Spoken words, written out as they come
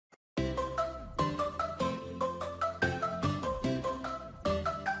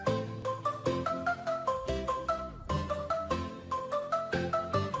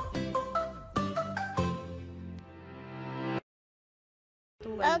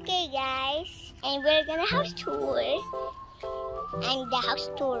Okay, guys, and we're gonna house tour. I'm the house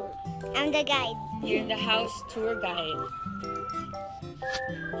tour. I'm the guide. You're the house tour guide.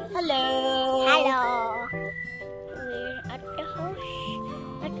 Hello. Hello. We're at the house.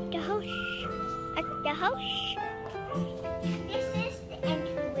 At the house. At the house. This is the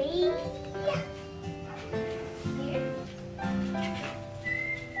entryway. Yeah. Here.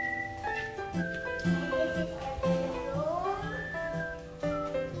 And this is the room.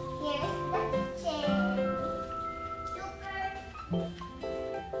 Here's the kitchen. Super.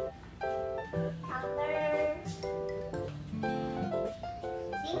 Counter.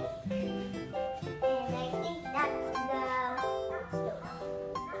 Sink. And I think that's the stove.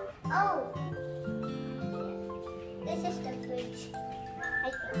 Oh! This is the fridge, I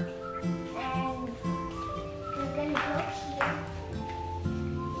think. And we're gonna go here.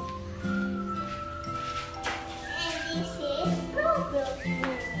 And this is Roblox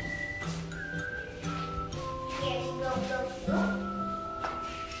room. Here's Roblox room.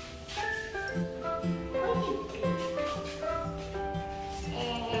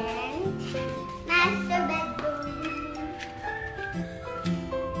 And master bedroom.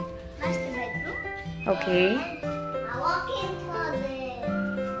 Master bedroom. Okay. And a walk-in closet.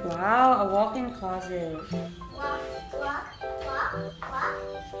 Wow, a walk-in closet. Walk,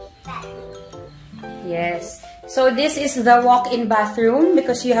 bathroom. Yes. So this is the walk-in bathroom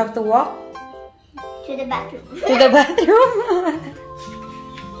because you have to walk To the bathroom. to the bathroom.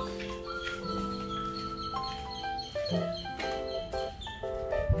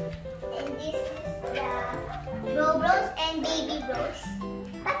 And this is the Bro Bros and Baby Bros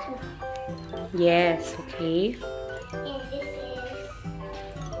bathroom. Yes, okay. And this is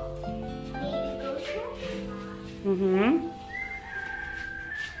Baby Bros room. Mm-hmm.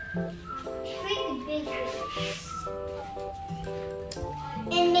 Pretty big rooms.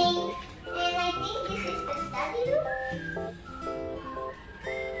 And I think this is the study room.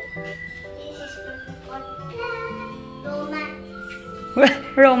 This is for romance.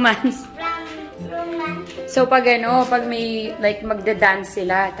 Romance. Romance. So pag pag may like magda-dance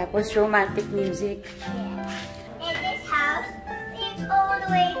sila tapos romantic music. Yeah. And this house is all the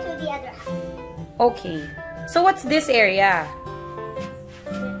way to the other house. Okay. So what's this area?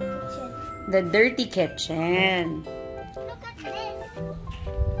 Kitchen. The dirty kitchen. Look at this.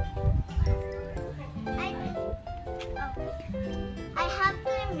 I have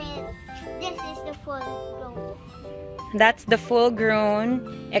to admit, this is the full grown. That's the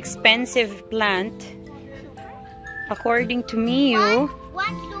full-grown, expensive plant. According to Miyu.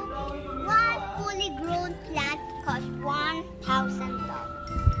 One fully grown plant costs $1,000.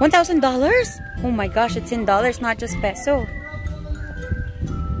 $1,000? Oh my gosh, it's in dollars, not just peso.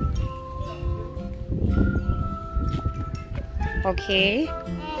 Okay.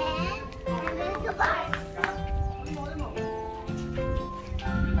 And there's the bar.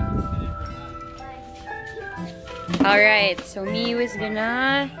 Alright, so Miyu is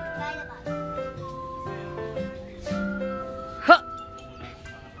gonna... Huh.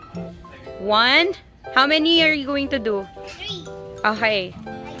 One? How many are you going to do? 3. Okay. I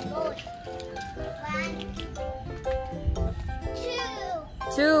go. 1,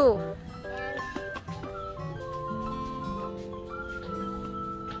 2. 2.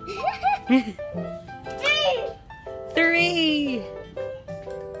 Three. 3.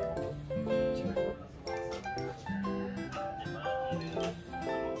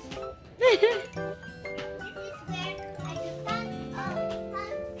 This is where I do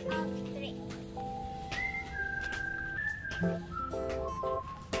count of 3.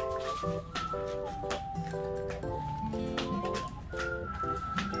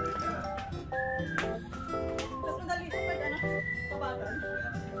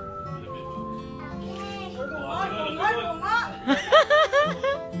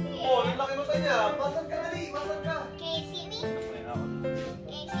 Can you see me?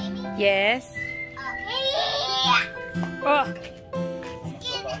 Can you see me? Yes. Okay. Oh.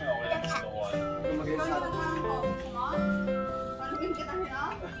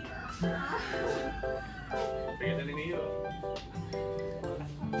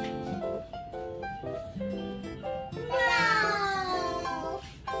 Wow.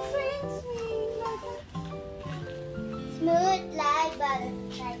 Smooth like butter,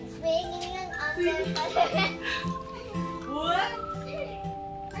 like swinging on the butter. What?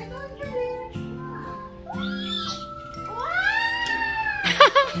 I don't really.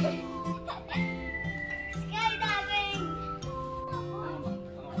 Skydiving.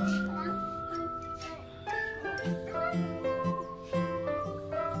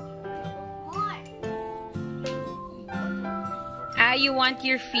 you want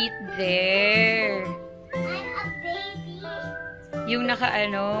your feet there. I'm a baby. Yung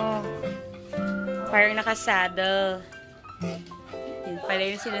parang naka-saddle. Yun pala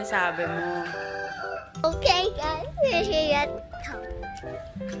yung sinasabi mo. Okay, guys. We're here at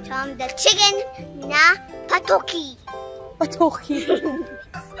Tom the chicken na patoki. Patoki.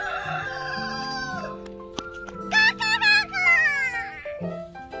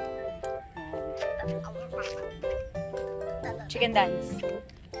 Chicken dance.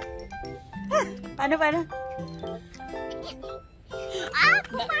 Paano?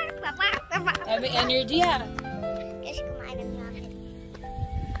 Dami energy ha. Kasi kumain ng ramen.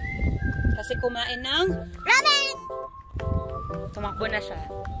 Kasi kumain ng Ramen! tumakbo na siya.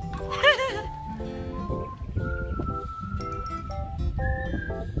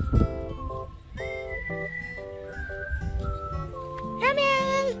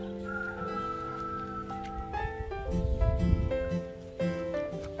 Ramen!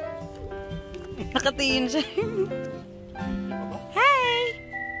 Nakatingin siya. Hi!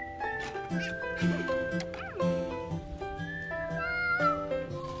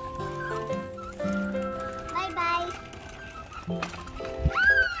 Bye-bye.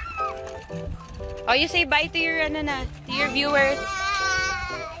 Oh, you say bye to your to your viewers.